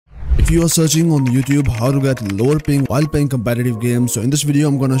you are searching on YouTube how to get lower ping while playing competitive games, so in this video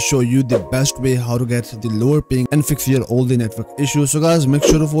I'm gonna show you the best way how to get the lower ping and fix your all the network issues. So guys, make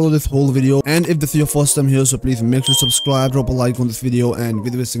sure to follow this whole video, and if this is your first time here, so please make sure to subscribe, drop a like on this video, and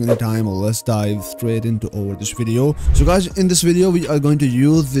without wasting any time, let's dive straight into over this video. So guys, in this video we are going to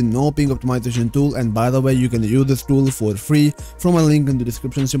use the no ping optimization tool, and by the way, you can use this tool for free from a link in the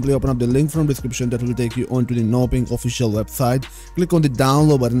description. Simply open up the link from description that will take you onto the no ping official website. Click on the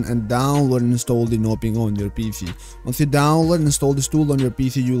download button and download and install the no ping on your PC. Once you download and install this tool on your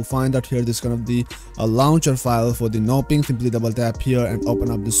PC, you will find out here this kind of the launcher file for the no ping. Simply double tap here and open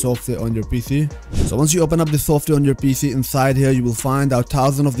up the software on your PC. So once you open up the software on your PC, inside here you will find out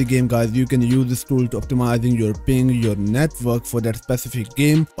thousands of the game, guys. You can use this tool to optimizing your ping, your network for that specific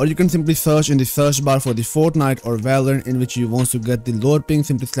game, or you can simply search in the search bar for the Fortnite or Valorant in which you want to get the lower ping.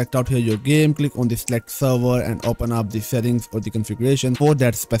 Simply select out here your game, click on the select server and open up the settings or the configuration for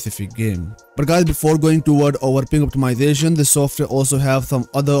that specific game. But guys, before going toward our ping optimization, the software also have some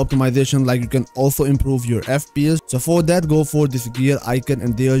other optimization, like you can also improve your FPS. So for that, go for this gear icon,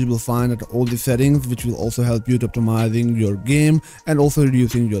 and there you will find out all the settings which will also help you to optimizing your game and also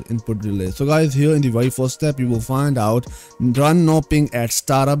reducing your input delay. So guys, here in the very first step you will find out run no ping at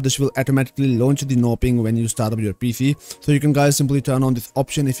startup. This will automatically launch the no ping when you start up your PC. So you can guys simply turn on this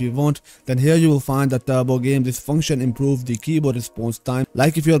option if you want. Then here you will find that turbo game. This function improves the keyboard response time,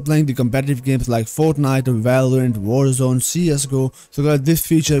 like if you are playing the competitive games like Fortnite, Valorant, Warzone, CSGO. So guys, this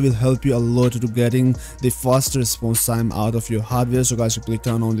feature will help you a lot to getting the faster response time out of your hardware. So guys, simply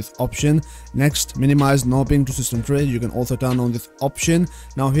turn on this option. Next, minimize no ping to system tray. You can also turn on this option.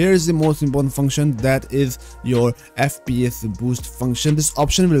 Now here is the most important function, that is your FPS boost function. This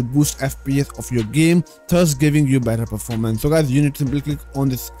option will boost FPS of your game, thus giving you better performance. So guys, you need to simply click on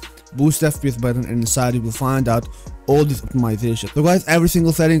this boost FPS button, and inside you will find out all this optimization. So guys, every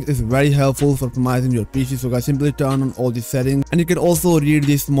single setting is very helpful for optimizing your PC. So guys, simply turn on all these settings, and you can also read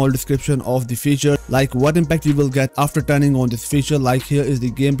the small description of the feature, like what impact you will get after turning on this feature. Like here is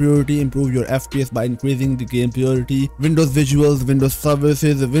the game priority, improve your FPS by increasing the game priority, Windows visuals, Windows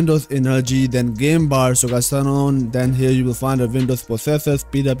services, Windows energy, then game bar. So guys, turn on. Then here you will find a Windows processor,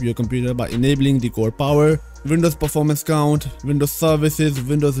 speed up your computer by enabling the core power, Windows performance count, Windows services,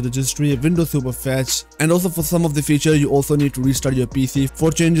 Windows registry, Windows super fetch, and also for some of the feature you also need to restart your PC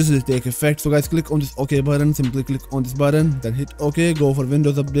for changes to take effect. So guys, click on this OK button. Simply click on this button, then hit OK. Go for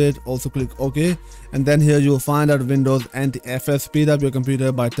Windows update, also click OK, and then here you will find out Windows anti-FS. Speed up your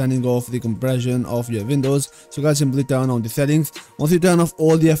computer by turning off the compression of your Windows. So guys, simply turn on the settings. Once you turn off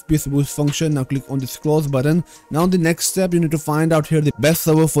all the FPS boost function, now click on this close button. Now the next step, you need to find out here the best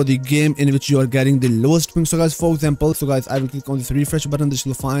server for the game in which you are getting the lowest ping. So guys, for example, I will click on this refresh button. This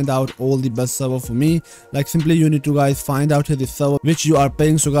will find out all the best server for me. Like simply you need to guys find out here the server which you are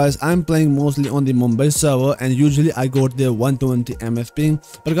playing. So guys, I'm playing mostly on the Mumbai server, and usually I got there 120 ms ping,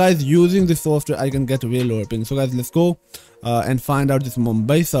 but guys, using the software I can get way lower ping. So guys, let's go and find out this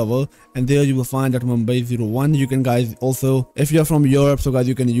Mumbai server, and there you will find out Mumbai 01. You can guys also, if you're from Europe, so guys,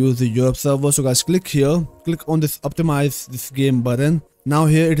 you can use the Europe server. So guys, click here, click on this optimize this game button. Now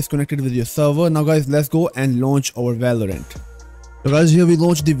here it is connected with your server. Now guys, let's go and launch our Valorant. So guys, here we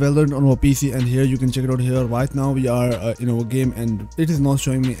launched the Valorant on our PC, and here you can check it out. Here right now we are in our game, and it is not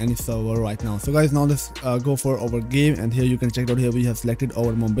showing me any server right now. So guys, now let's go for our game, and here you can check it out. Here we have selected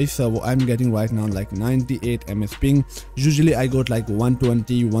our Mumbai server. I'm getting right now like 98 ms ping. Usually I got like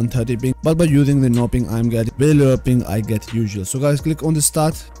 120 130 ping, but by using the no ping I'm getting way lower ping I get usual. So guys, click on the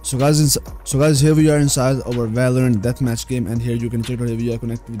start. So guys, here we are inside our Valorant deathmatch game, and here you can check it out. Here we are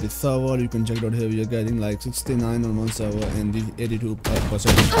connected with the server. You can check it out. Here we are getting like 69 on one server and the 82%,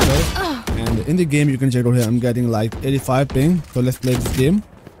 and in the game you can check out here I'm getting like 85 ping. So let's play this game.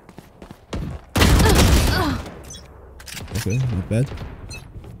 Okay, not bad.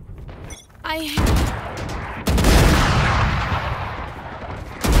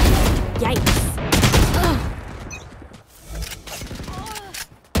 Yikes.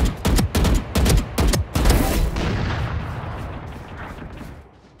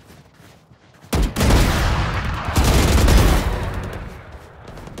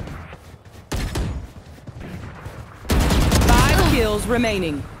 Kills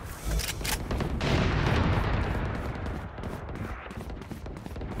remaining.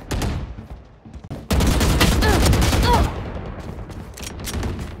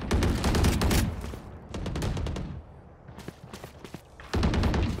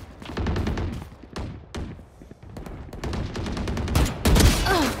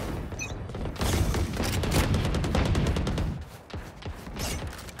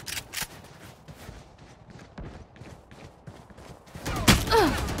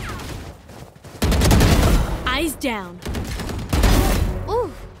 Eyes down.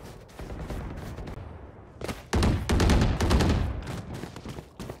 Ooh.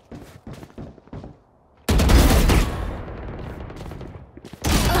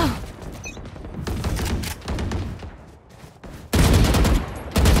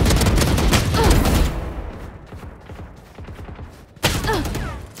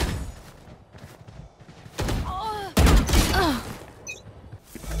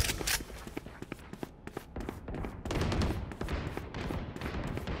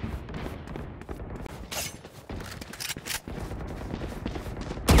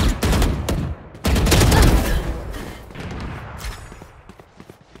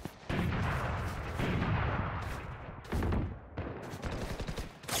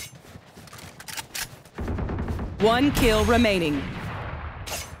 One kill remaining.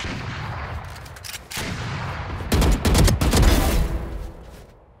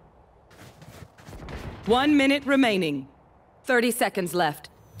 One minute remaining. 30 seconds left.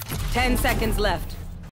 10 seconds left.